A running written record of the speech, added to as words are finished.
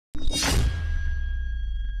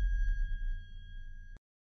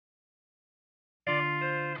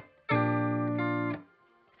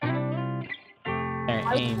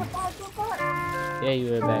aim. Yeah,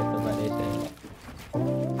 you were back. That's what they said.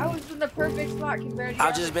 I was in the perfect spot compared to you.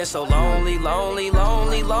 I've just been so lonely, lonely,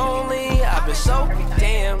 lonely, lonely. I've been so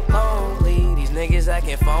damn lonely. These niggas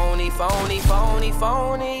acting phony, phony, phony,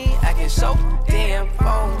 phony. Acting so damn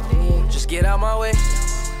phony. Just get out my way.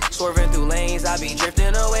 Swerving through lanes, I be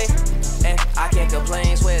drifting away. And I can't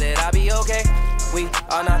complain, swear that I be okay. We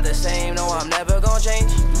are not the same, no, I'm never gonna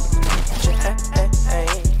change.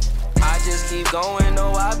 I just keep going,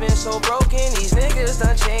 no, I've been so broken. These niggas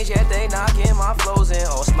done changed, yet they knocking my flows in.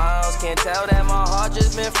 All smiles, can't tell that my heart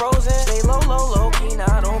just been frozen. Stay low, low, low key,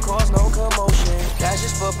 now don't cause no commotion. That's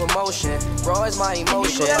just for promotion, raw is my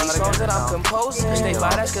emotion. These songs that I'm composing, stay fly,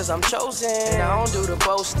 that's cause I'm chosen. And I don't do the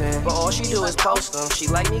boasting, but all she do is post them. She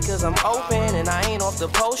like me cause I'm open, and I ain't off the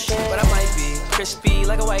potion. But I might be crispy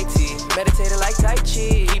like a white tee, meditated like Tai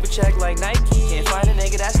Chi, keep a check like Nike. Can't find a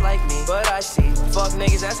nigga that's like me, but I see fuck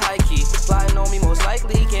niggas that's high key. Flying on me most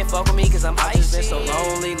likely, can't fuck with me cause I'm icy. I've just been so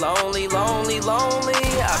lonely, lonely, lonely, lonely.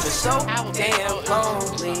 I've been so damn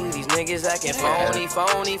lonely. These niggas acting phony,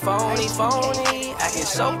 phony, phony, phony. Acting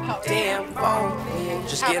so damn phony.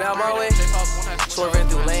 Just get out my way. Swerving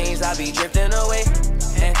through lanes, I be drifting away.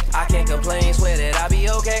 And I can't complain, swear that I be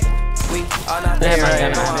okay. We are not the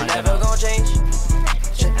same, no, I'm never gonna change.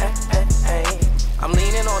 I'm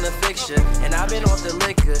leaning on the fixture, and I've been off the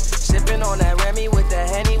liquor. Sipping on that Remy with the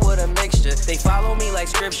Henny with a mixture. They follow me like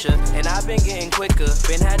scripture, and I've been getting quicker.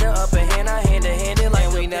 Been had the upper hand, I hand-to-hand it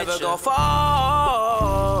like we never gon'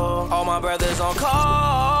 fall. All my brothers on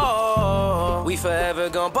call. We forever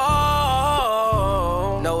gon'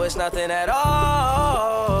 ball. No, it's nothing at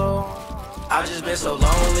all. I've just been so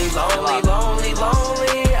lonely, lonely, lonely,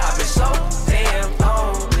 lonely. I've been so damn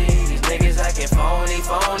lonely. These niggas acting phony,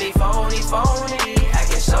 phony, phony, phony.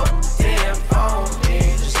 Acting so damn phony.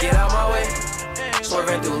 Just get out my way.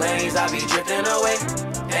 Swerving through lanes, I be drifting away.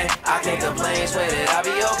 And I can't complain, swear that I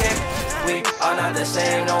be okay. We are not the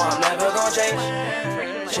same, no, I'm never gonna change.